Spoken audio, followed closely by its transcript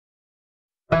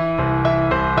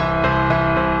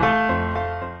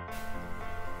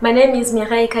My name is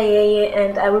Mireille Kayeye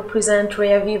and I represent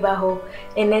REAVI BAHO,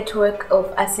 a network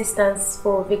of assistance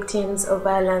for victims of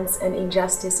violence and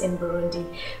injustice in Burundi.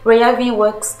 REAVI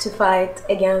works to fight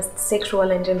against sexual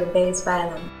and gender-based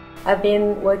violence. I've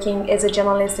been working as a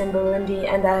journalist in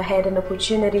Burundi and I had an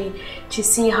opportunity to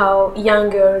see how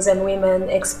young girls and women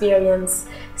experience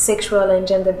sexual and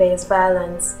gender-based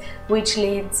violence, which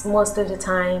leads most of the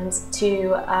times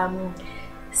to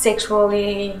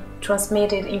sexually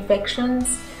transmitted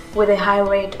infections with a high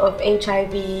rate of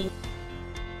HIV.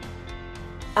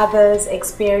 Others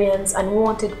experience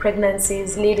unwanted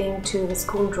pregnancies leading to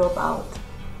school dropout.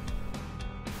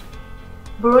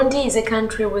 Burundi is a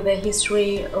country with a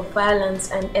history of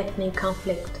violence and ethnic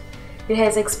conflict. It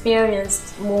has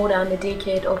experienced more than a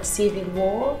decade of civil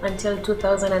war until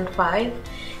 2005,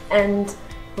 and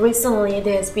recently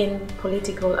there has been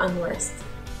political unrest.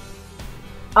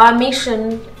 Our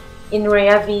mission in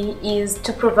REAVI is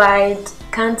to provide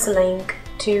counseling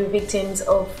to victims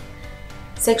of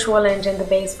sexual and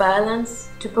gender-based violence,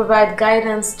 to provide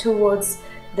guidance towards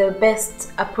the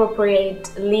best appropriate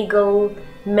legal,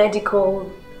 medical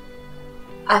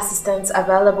assistance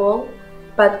available,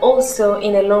 but also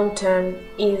in a long term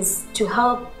is to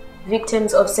help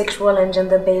victims of sexual and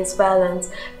gender-based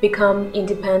violence become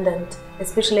independent,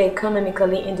 especially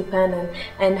economically independent,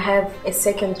 and have a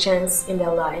second chance in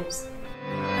their lives.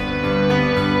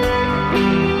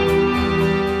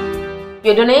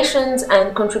 Your donations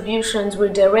and contributions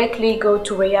will directly go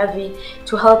to REAVI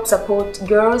to help support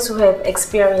girls who have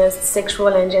experienced sexual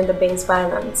and gender-based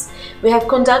violence. We have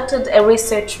conducted a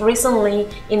research recently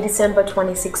in December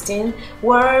 2016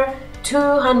 where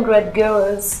 200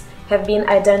 girls have been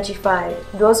identified.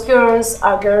 Those girls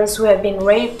are girls who have been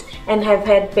raped and have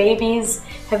had babies,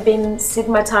 have been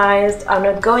stigmatized, are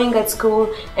not going at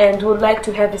school, and would like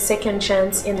to have a second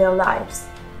chance in their lives.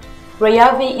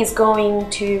 REAVI is going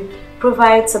to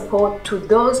provide support to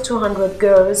those 200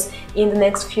 girls in the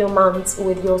next few months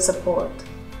with your support.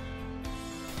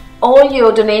 All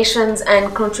your donations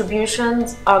and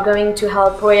contributions are going to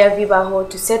help REAVI BAHO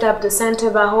to set up the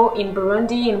Center BAHO in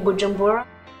Burundi, in Bujumbura,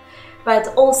 but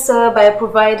also by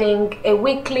providing a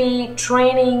weekly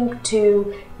training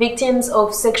to victims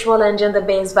of sexual and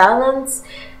gender-based violence.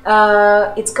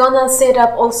 It's gonna set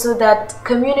up also that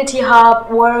community hub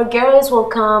where girls will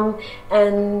come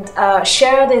and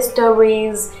share their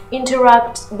stories,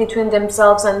 interact between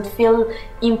themselves and feel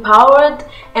empowered,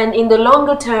 and in the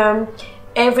longer term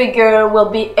every girl will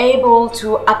be able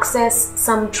to access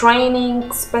some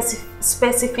training,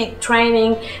 specific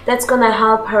training that's gonna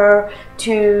help her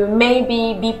to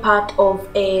maybe be part of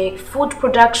a food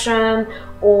production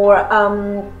or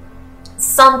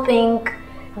something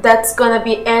that's gonna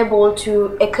be able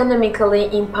to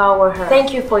economically empower her.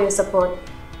 Thank you for your support.